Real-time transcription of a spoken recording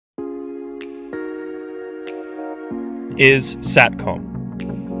is SATCOM?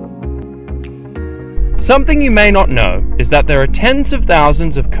 Something you may not know is that there are tens of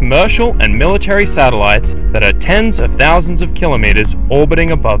thousands of commercial and military satellites that are tens of thousands of kilometers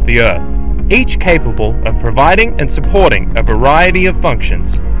orbiting above the Earth, each capable of providing and supporting a variety of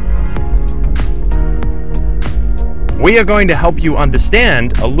functions. We are going to help you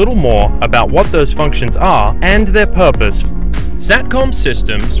understand a little more about what those functions are and their purpose. SATCOM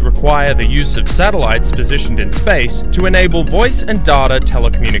systems require the use of satellites positioned in space to enable voice and data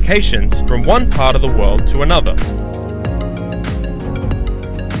telecommunications from one part of the world to another.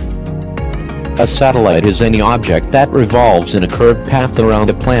 A satellite is any object that revolves in a curved path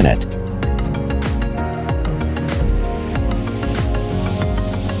around a planet.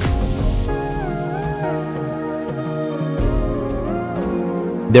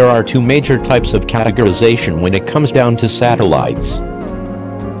 There are two major types of categorization when it comes down to satellites.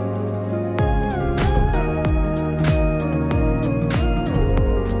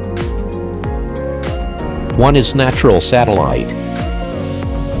 One is natural satellite,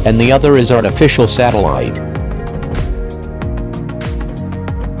 and the other is artificial satellite.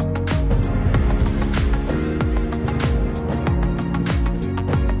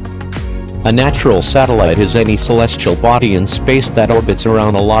 A natural satellite is any celestial body in space that orbits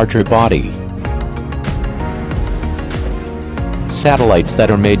around a larger body. Satellites that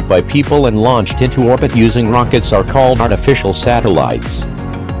are made by people and launched into orbit using rockets are called artificial satellites.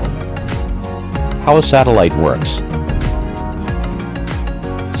 How a satellite works.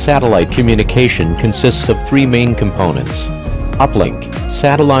 Satellite communication consists of three main components: uplink,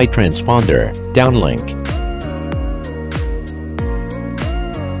 satellite transponder, downlink.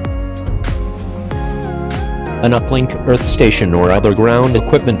 An uplink, earth station or other ground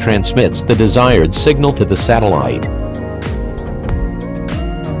equipment transmits the desired signal to the satellite.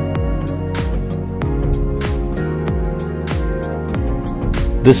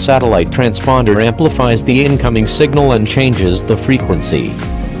 This satellite transponder amplifies the incoming signal and changes the frequency.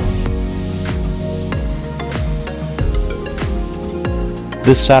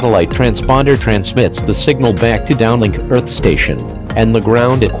 This satellite transponder transmits the signal back to downlink earth station, and the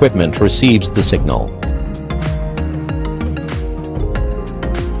ground equipment receives the signal.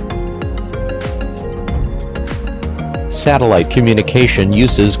 Satellite communication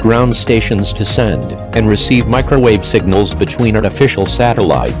uses ground stations to send and receive microwave signals between artificial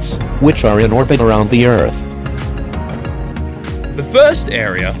satellites, which are in orbit around the Earth. The first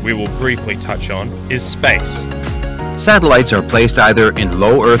area we will briefly touch on is space. Satellites are placed either in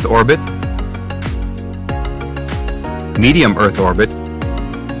low Earth orbit, medium Earth orbit,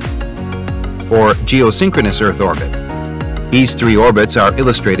 or geosynchronous Earth orbit. These three orbits are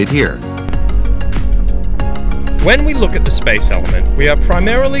illustrated here. When we look at the space element, we are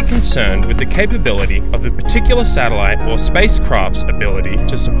primarily concerned with the capability of the particular satellite or spacecraft's ability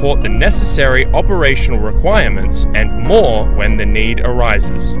to support the necessary operational requirements and more when the need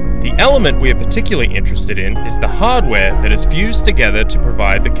arises. The element we are particularly interested in is the hardware that is fused together to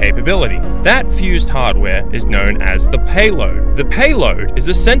provide the capability. That fused hardware is known as the payload. The payload is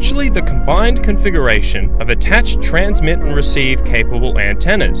essentially the combined configuration of attached transmit and receive capable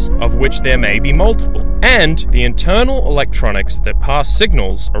antennas, of which there may be multiple, and the internal electronics that pass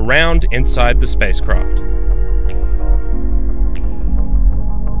signals around inside the spacecraft.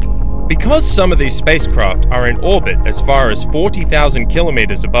 Because some of these spacecraft are in orbit as far as 40,000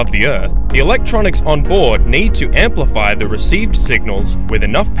 kilometers above the Earth, the electronics on board need to amplify the received signals with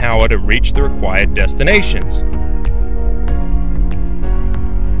enough power to reach the required destinations.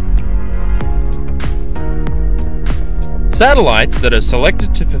 Satellites that are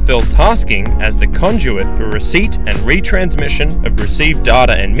selected to fulfill tasking as the conduit for receipt and retransmission of received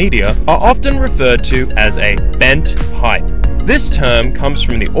data and media are often referred to as a bent pipe. This term comes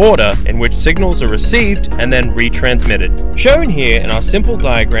from the order in which signals are received and then retransmitted. Shown here in our simple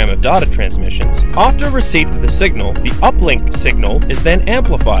diagram of data transmissions, after receipt of the signal, the uplink signal is then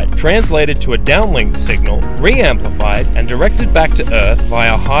amplified, translated to a downlink signal, re-amplified, and directed back to Earth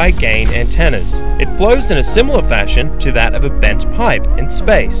via high-gain antennas. It flows in a similar fashion to that of a bent pipe in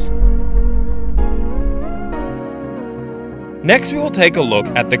space. Next, we will take a look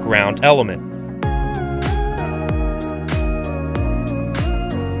at the ground element.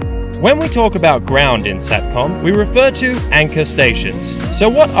 When we talk about ground in SATCOM, we refer to anchor stations. So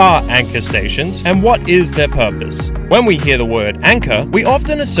what are anchor stations and what is their purpose? When we hear the word anchor, we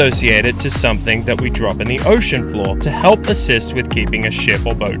often associate it to something that we drop in the ocean floor to help assist with keeping a ship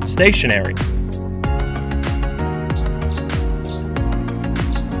or boat stationary.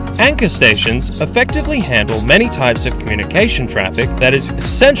 Anchor stations effectively handle many types of communication traffic that is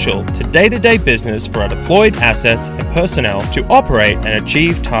essential to day-to-day business for our deployed assets and personnel to operate and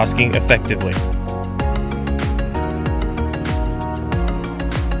achieve tasking effectively.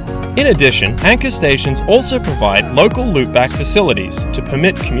 In addition, anchor stations also provide local loopback facilities to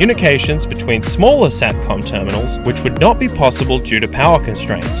permit communications between smaller SATCOM terminals, which would not be possible due to power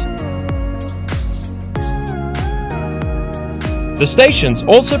constraints. The stations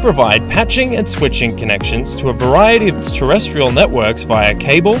also provide patching and switching connections to a variety of terrestrial networks via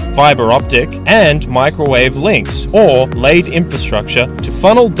cable, fiber optic, and microwave links, or laid infrastructure to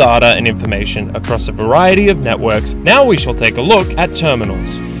funnel data and information across a variety of networks. Now we shall take a look at terminals.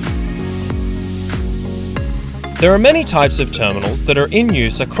 There are many types of terminals that are in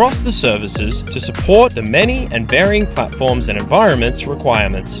use across the services to support the many and varying platforms and environments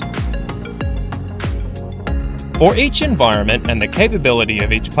requirements. For each environment and the capability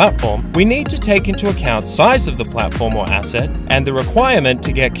of each platform, we need to take into account size of the platform or asset and the requirement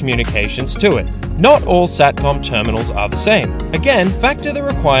to get communications to it. Not all SATCOM terminals are the same. Again, factor the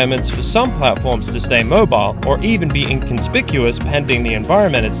requirements for some platforms to stay mobile or even be inconspicuous pending the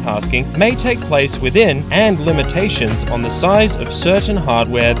environment it's tasking may take place within and limitations on the size of certain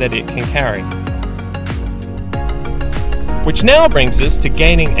hardware that it can carry. Which now brings us to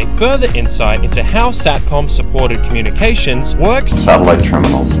gaining a further insight into how SATCOM-supported communications works. Satellite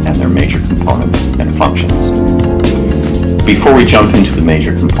terminals and their major components and functions. Before we jump into the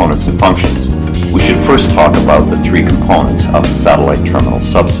major components and functions, we should first talk about the three components of the satellite terminal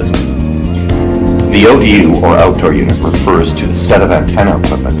subsystem. The ODU, or outdoor unit, refers to the set of antenna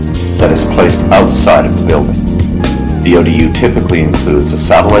equipment that is placed outside of the building. The ODU typically includes a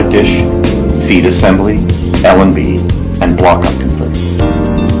satellite dish, feed assembly, L&B, and block-up converter.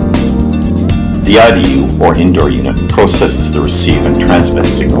 The IDU, or indoor unit, processes the receive and transmit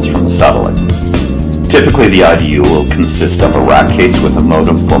signals from the satellite. Typically, the IDU will consist of a rack case with a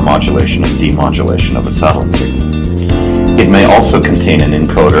modem for modulation and demodulation of a satellite signal. It may also contain an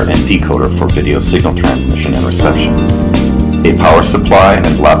encoder and decoder for video signal transmission and reception. A power supply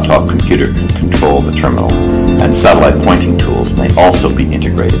and laptop computer can control the terminal, and satellite pointing tools may also be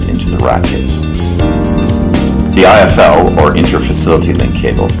integrated into the rack case. The IFL, or Inter-Facility Link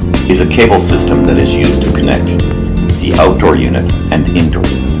Cable, is a cable system that is used to connect the outdoor unit and indoor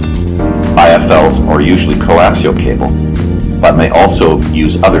unit. IFLs are usually coaxial cable, but may also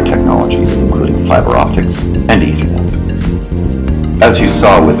use other technologies including fiber optics and Ethernet. As you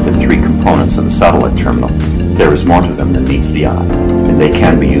saw with the three components of the satellite terminal, there is more to them than meets the eye, and they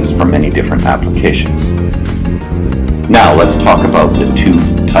can be used for many different applications. Now let's talk about the two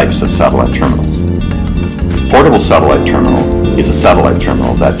types of satellite terminals. Portable satellite terminal is a satellite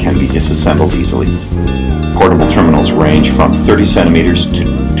terminal that can be disassembled easily. Portable terminals range from 30 centimeters to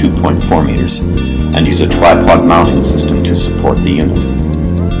 2.4 meters and use a tripod mounting system to support the unit.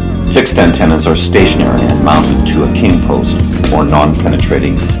 Fixed antennas are stationary and mounted to a king post or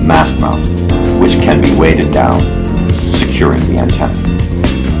non-penetrating mast mount, which can be weighted down, securing the antenna.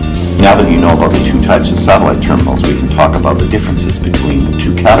 Now that you know about the two types of satellite terminals, we can talk about the differences between the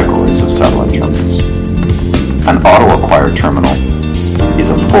two categories of satellite terminals. An auto-acquire terminal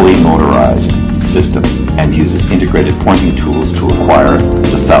is a fully motorized system and uses integrated pointing tools to acquire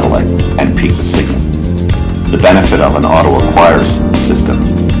the satellite and peak the signal. The benefit of an auto-acquire system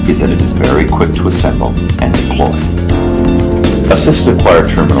is that it is very quick to assemble and deploy. Assisted acquire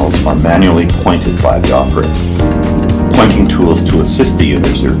terminals are manually pointed by the operator. Pointing tools to assist the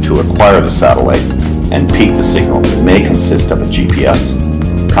user to acquire the satellite and peak the signal may consist of a GPS,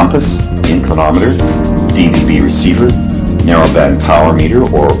 compass, inclinometer, DVB receiver, narrowband power meter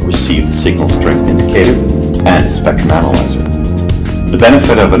or received signal strength indicator, and a spectrum analyzer. The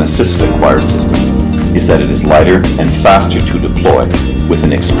benefit of an assisted acquire system is that it is lighter and faster to deploy with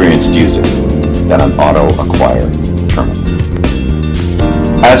an experienced user than an auto-acquire terminal.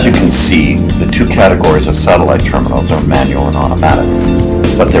 As you can see, the two categories of satellite terminals are manual and automatic,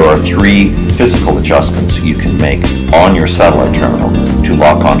 but there are three physical adjustments you can make on your satellite terminal to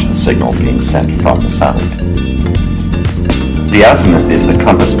lock onto the signal being sent from the satellite. The azimuth is the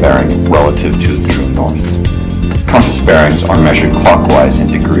compass bearing relative to the true north. Compass bearings are measured clockwise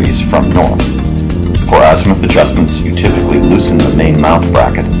in degrees from north. For azimuth adjustments, you typically loosen the main mount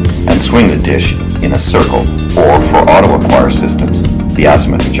bracket and swing the dish in a circle, or for auto-acquire systems, the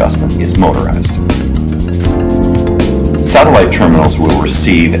azimuth adjustment is motorized. Satellite terminals will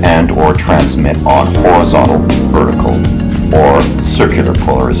receive and or transmit on horizontal, vertical, or circular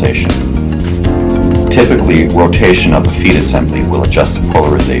polarization. Typically, rotation of the feed assembly will adjust the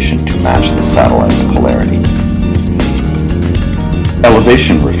polarization to match the satellite's polarity.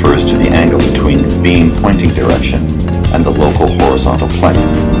 Elevation refers to the angle between the beam pointing direction and the local horizontal plane.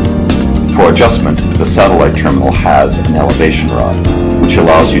 For adjustment, the satellite terminal has an elevation rod, which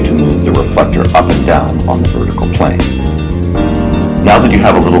allows you to move the reflector up and down on the vertical plane. Now that you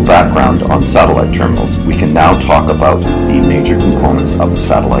have a little background on satellite terminals, we can now talk about the major components of the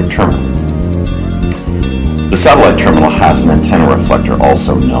satellite terminal. The satellite terminal has an antenna reflector,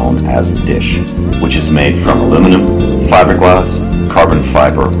 also known as the dish, which is made from aluminum, fiberglass, carbon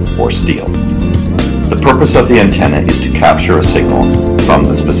fiber, or steel. The purpose of the antenna is to capture a signal from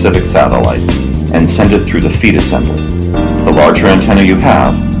the specific satellite and send it through the feed assembly. The larger antenna you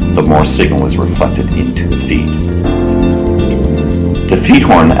have, the more signal is reflected into the feed. The feed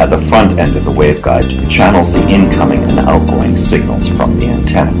horn at the front end of the waveguide channels the incoming and outgoing signals from the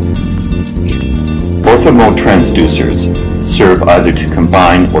antenna. Orthomode transducers serve either to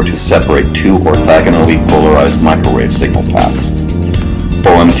combine or to separate two orthogonally polarized microwave signal paths.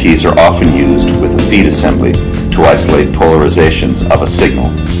 OMTs are often used with a feed assembly to isolate polarizations of a signal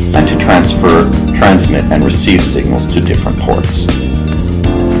and to transfer, transmit, and receive signals to different ports.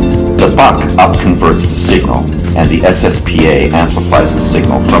 The buck upconverts the signal, and the SSPA amplifies the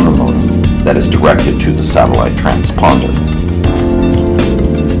signal from the modem that is directed to the satellite transponder.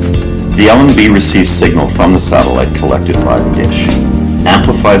 The LNB receives signal from the satellite collected by the dish,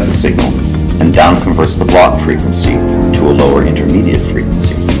 amplifies the signal, and downconverts the block frequency to a lower intermediate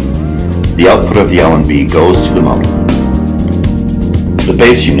frequency. The output of the LNB goes to the modem. The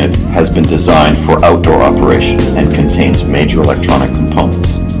base unit has been designed for outdoor operation and contains major electronic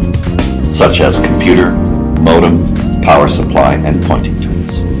components, such as computer, modem, power supply, and pointing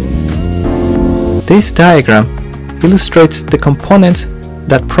tools. This diagram illustrates the components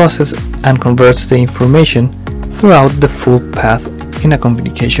that process and converts the information throughout the full path in a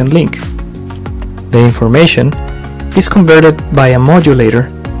communication link. The information is converted by a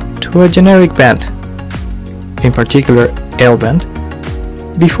modulator to a generic band, in particular L-band,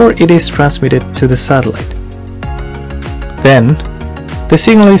 before it is transmitted to the satellite. Then, the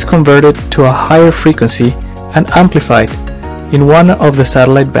signal is converted to a higher frequency and amplified in one of the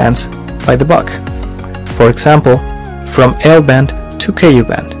satellite bands by the buck, for example, from L-band to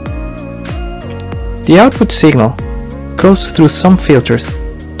Ku-band. The output signal goes through some filters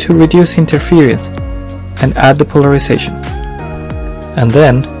to reduce interference and add the polarization, and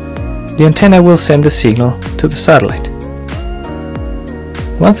then the antenna will send the signal to the satellite.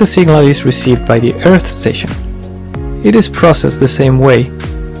 Once the signal is received by the Earth station, it is processed the same way,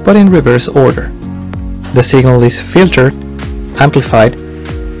 but in reverse order. The signal is filtered, amplified,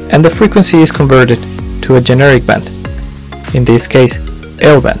 and the frequency is converted to a generic band, in this case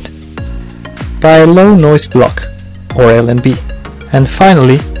L-band, by a low noise block, or LNB, and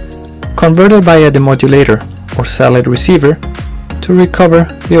finally converted by a demodulator or satellite receiver to recover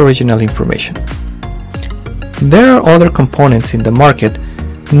the original information. There are other components in the market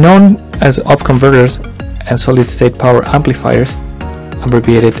known as up-converters and solid-state power amplifiers,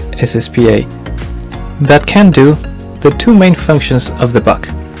 abbreviated SSPA, that can do the two main functions of the buck,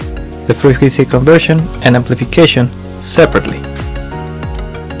 the frequency conversion and amplification, separately.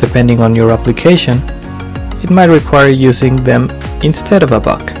 Depending on your application, it might require using them instead of a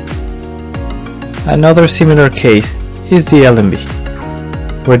buck. Another similar case is the LNB,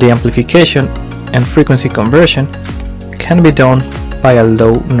 where the amplification and frequency conversion can be done by a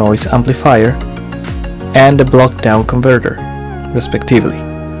low noise amplifier and a block-down converter, respectively.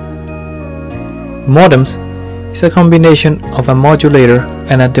 Modems is a combination of a modulator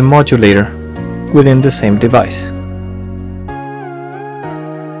and a demodulator within the same device.